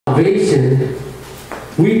salvation,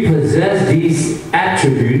 we possess these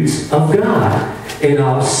attributes of God in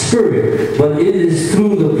our spirit, but it is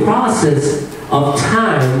through the process of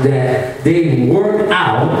time that they work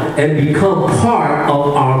out and become part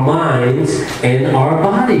of our minds and our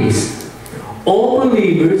bodies. All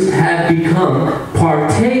believers have become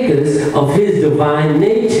partakers of His divine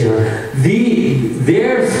nature.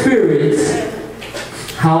 Their spirits,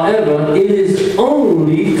 however, it is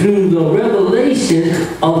only through the revelation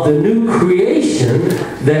of the new creation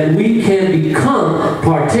that we can become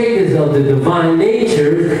partakers of the divine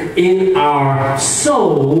nature in our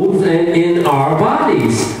souls and in our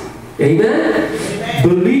bodies. Amen? Amen.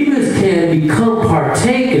 Believers can become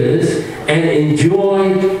partakers and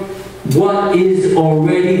enjoy what is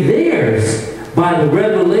already theirs by the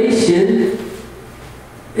revelation.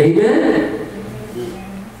 Amen?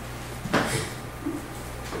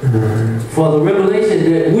 For the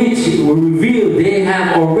revelation that which will reveal they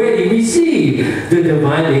have already received the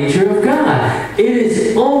divine nature of God. It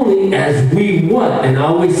is only as we what? And I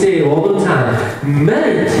always say it all the time,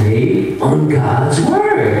 meditate on God's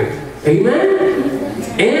word.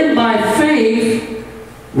 Amen? And by faith,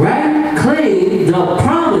 right, claim the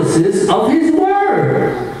promises of His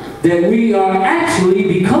word. That we are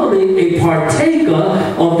actually becoming a partaker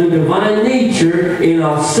of the divine nature in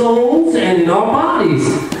our souls and in our bodies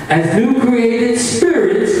as new created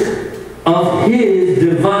spirits of His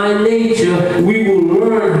divine nature. We will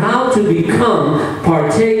learn how to become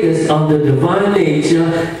partakers of the divine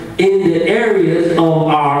nature in the areas of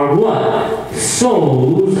our what?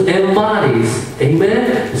 Souls and bodies.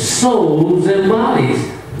 Amen? Souls and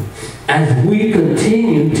bodies. As we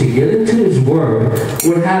continue to get into His word,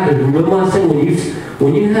 what happens? Remember I said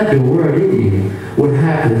when you have the word in you, what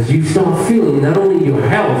happens? You start feeling not only your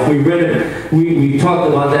health. We read it. We talked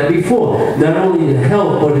about that before. Not only the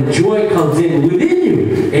health, but the joy comes in within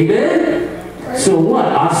you. Amen. So what?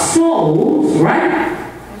 Our souls, right?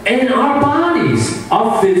 And our bodies,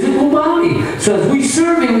 our physical body. So as we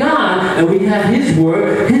serve in God and we have His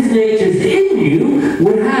word, His nature is in you,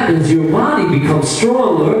 what happens? Your body becomes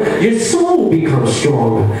stronger, your soul becomes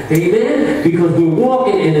stronger. Amen? Because we're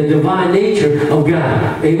walking in the divine nature of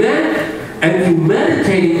God. Amen? And through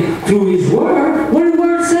meditating through His word, what the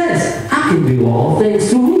word says, I can do all things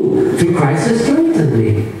through who? Through Christ that strengthens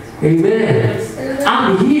me. Amen.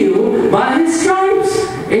 I'm healed by His stripes.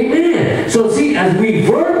 Amen. So see, as we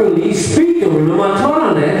verbally speak, and remember I taught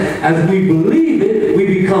on that, as we believe it,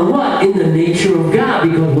 we become what? In the nature of God,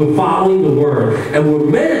 because we're following the word. And we're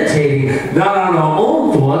meditating not on our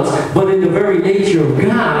own thoughts, but in the very nature of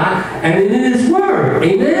God and in His word.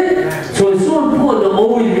 Amen? So it's so important to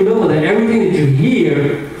always remember that everything that you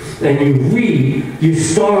hear and you read, you're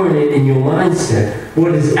storing it in your mindset.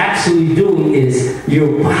 What it's actually doing is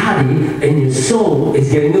your body and your soul is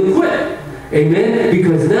getting equipped. Amen?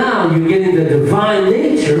 Because now you're getting the divine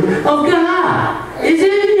nature of God. It's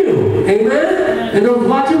in you. Amen? And those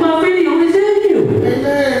watching my video, it's in you.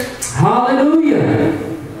 Amen. Hallelujah.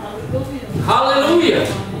 Hallelujah. Hallelujah.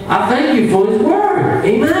 I thank you for His word.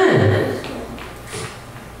 Amen.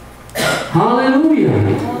 Hallelujah.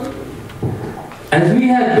 As we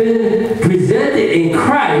have been presented in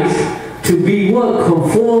Christ to be what?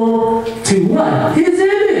 Conform to what? His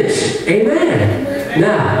image. Amen.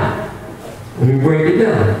 Now, let me break it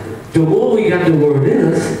down. The more we got the word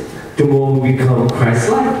in us, the more we become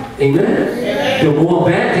Christ-like. Amen? Amen? The more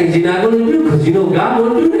bad things you're not going to do, because you know God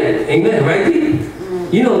won't do that. Amen? Right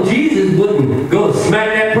there? You know Jesus wouldn't go smack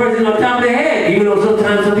that person on top of the head, even though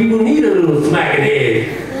sometimes some people need a little smack in the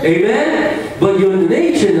head. Amen? But your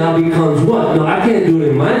nature now becomes what? No, I can't do it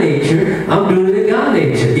in my nature. I'm doing it in God's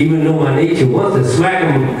nature. Even though my nature wants to smack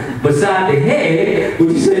him beside the head, but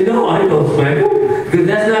you say, no, I don't smack him. Because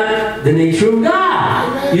that's not the nature of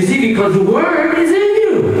God. You see, because the word is in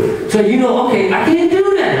you. So you know, okay, I can't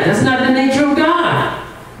do that. That's not the nature of God.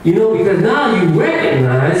 You know, because now you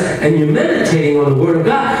recognize and you're meditating on the word of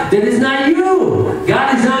God that it's not you.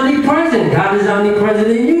 God is omnipresent. God is omnipresent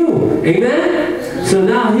in you. Amen? So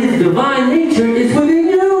now His divine nature is within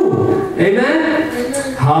you.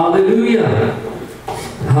 Amen? Hallelujah.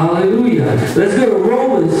 Hallelujah. Let's go to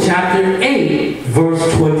Romans chapter 8,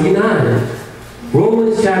 verse 29.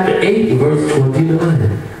 Romans chapter 8, verse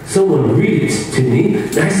 29. Someone read it to me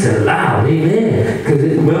nice and loud. Amen. Because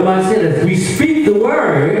remember I said, as we speak the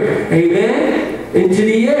word, amen, into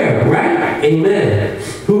the air, right? Amen.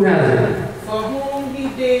 Who has it? For whom He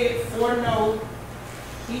did foreknow,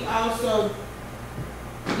 He also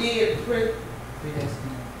did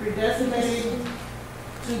predestinate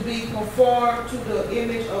to be conformed to the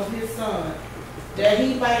image of His Son, that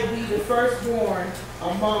he might be the firstborn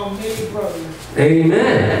among many brothers.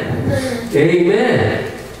 Amen.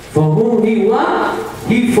 Amen. For whom he what?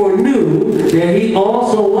 He foreknew that he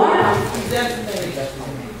also what? Designated.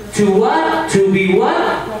 To what? To be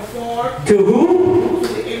what? Conformed To whom? to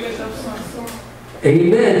the image of son.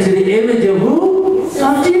 Amen. To the image of who?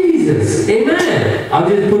 Of Jesus. Amen. I'll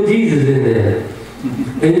just put Jesus in there.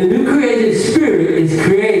 And the new created spirit is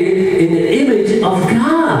created in the image of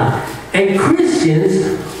God. And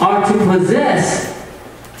Christians are to possess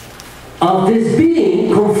of this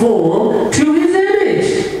being conformed to his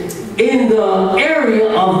image in the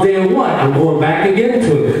area of their what? I'm going back again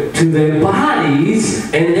to it. To their bodies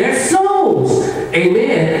and their souls.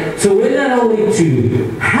 Amen. So we're not only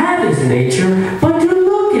to have his nature, but to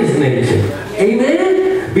look his nature.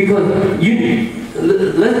 Amen. Because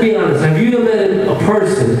let's be honest, have you ever met a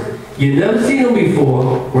person, you've never seen them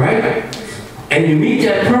before, right? And you meet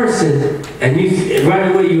that person, and you right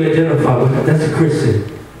away you identify with that's a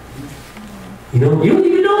Christian. You know, you don't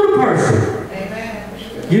even know the person.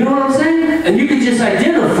 Amen. You know what I'm saying? And you can just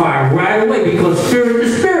identify right away because spirit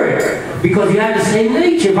to spirit. Because you have the same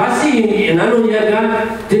nature. If I see you, and I know you have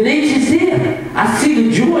God, the nature's there. I see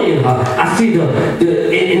the joy in her. I see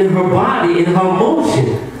in her body, in her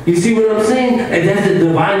motion. You see what I'm saying? And that's the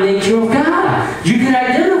divine nature of God. You can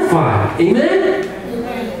identify. Amen?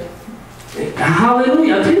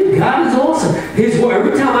 Hallelujah. I tell you, God is awesome. His word,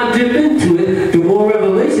 every time I dip into it, the more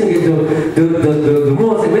revelation I get, the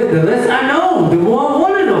more I say, man, the less I know, the more I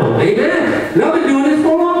want to know. Amen. And I've been doing this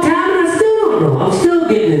for a long time and I still don't know. I'm still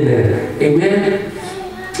getting in there. Amen.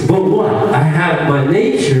 But what? I have my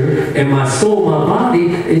nature and my soul, my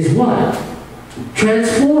body is what?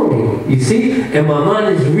 Transforming. You see? And my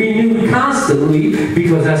mind is renewed constantly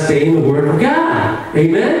because I stay in the Word of God.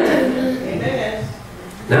 Amen? Amen.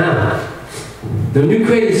 Now, the new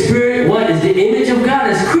created spirit, what is the image of God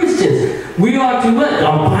as Christians? We are to what?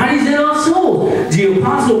 Our bodies and our souls. The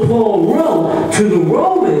Apostle Paul wrote to the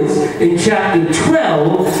Romans in chapter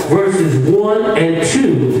 12, verses 1 and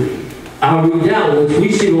 2. I'll read that, which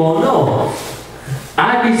we should all know.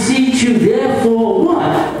 I beseech you therefore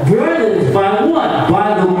what? Brethren, by what?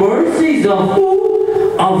 By the mercies of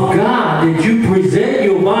who? Of God, that you present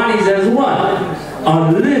your bodies as what?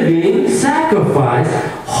 A living sacrifice,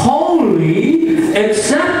 holy,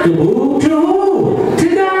 acceptable to who?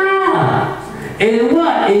 To God. And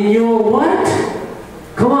what? In your what?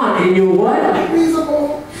 Come on, in your what?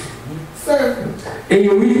 Reasonable service. In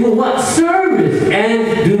your reasonable what? Service.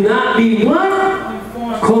 And do not be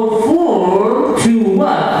what? Conform to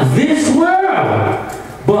what? This world.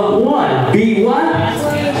 But what? Be what?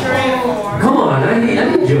 Come on, I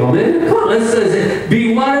need you, man. Come on, let's say,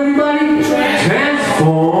 be what, everybody?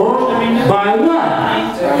 Transformed by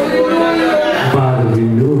what? By the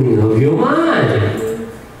renewing of your mind.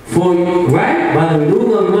 For you, right? By the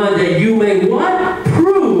renewing of your mind that you may what?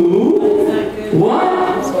 Prove what?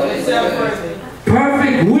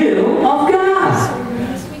 Perfect will of God.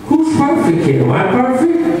 Who's perfect here? Am I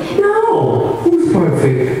perfect? No. Who's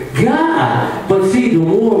perfect? God. But see, the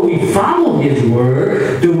more we follow his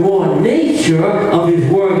word, the more nature of his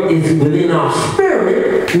word is within our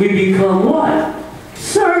spirit, we become what?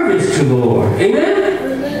 Service to the Lord.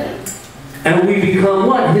 Amen? And we become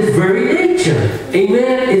what? His very nature.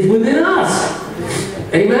 Amen? Is within us.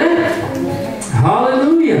 Amen?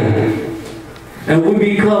 Hallelujah. And we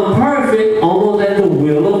become perfect almost at the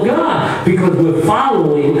will of God because we're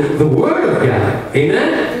following the word of God.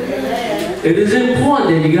 Amen? It is important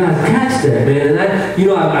that you guys catch that, man. And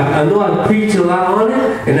I know I preach a lot on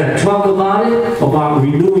it, and I talk about it, about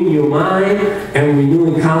renewing your mind and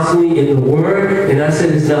renewing constantly in the Word. And I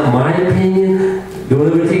said it's not my opinion. Don't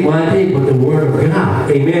ever take my opinion, but the Word of God.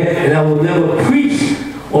 Amen. And I will never preach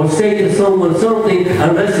or say to someone something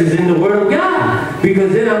unless it's in the Word of God.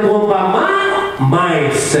 Because then I'm going by my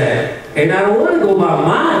mindset. And I don't want to go by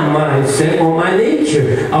my mindset or my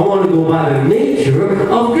nature. I want to go by the nature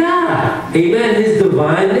of God. Amen. His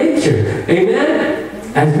divine nature. Amen.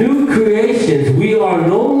 As new creations, we are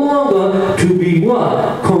no longer to be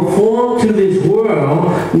what? Conformed to this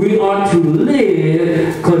world. We are to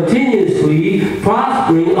live continuously,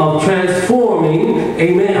 prospering of transforming.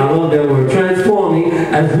 Amen. I love that word. Transforming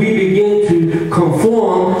as we begin to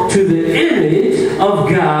conform to the image of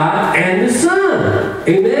God and the Son.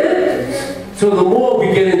 Amen. So the more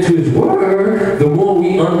we get into his word, the more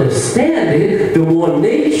we understand it, the more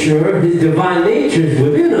nature, his divine nature is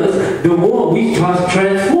within us, the more we start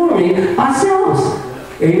transforming ourselves.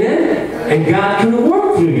 Amen? And God can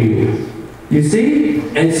work through you. You see?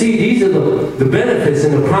 And see, these are the benefits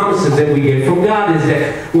and the promises that we get from God is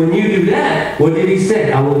that when you do that, what did he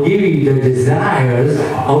say? I will give you the desires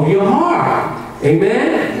of your heart.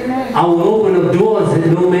 Amen? I will open up doors that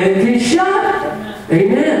no man can shut.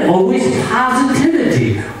 Amen? Always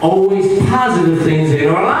positivity. Always positive things in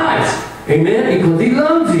our lives. Amen? Because he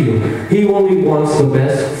loves you. He only wants the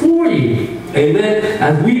best for you. Amen?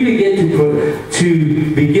 As we begin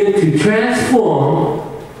to transform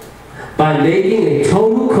by making a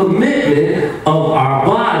total commitment of our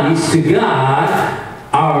bodies to God,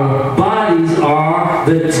 our bodies are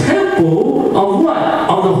the temple of what?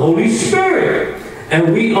 Of the Holy Spirit.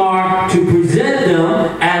 And we are to present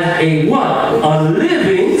them as a what? A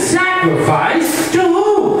living sacrifice to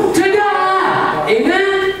who? To God.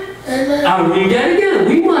 Amen? Amen. I'll read that again.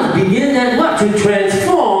 We must begin that what? To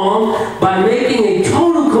transform by making a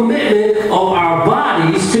total commitment of our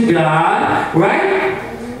bodies to God, right?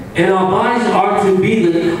 And our bodies are to be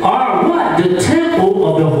the temple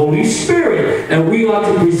of the Holy Spirit. And we are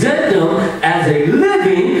to present them as a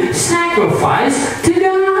living sacrifice to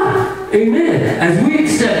God. Amen. As we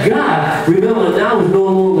accept God, remember now it's no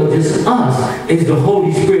longer just us. It's the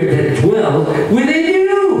Holy Spirit that dwells within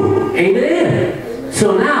you. Amen.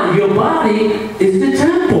 So now your body is the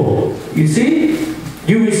temple. You see?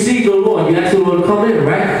 You receive the Lord. You ask the Lord to come in,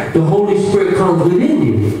 right? The Holy Spirit comes within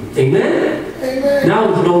you. Amen? Amen. Now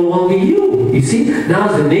it's no longer you. You see? Now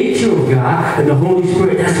it's the nature of God and the Holy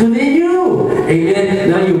Spirit that's within you. Amen?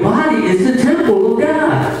 Now your body is the temple of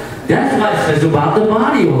God. That's why it says about the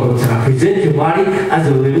body all the time. Present your body as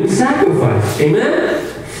a living sacrifice.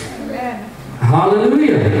 Amen? Amen.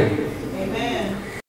 Hallelujah.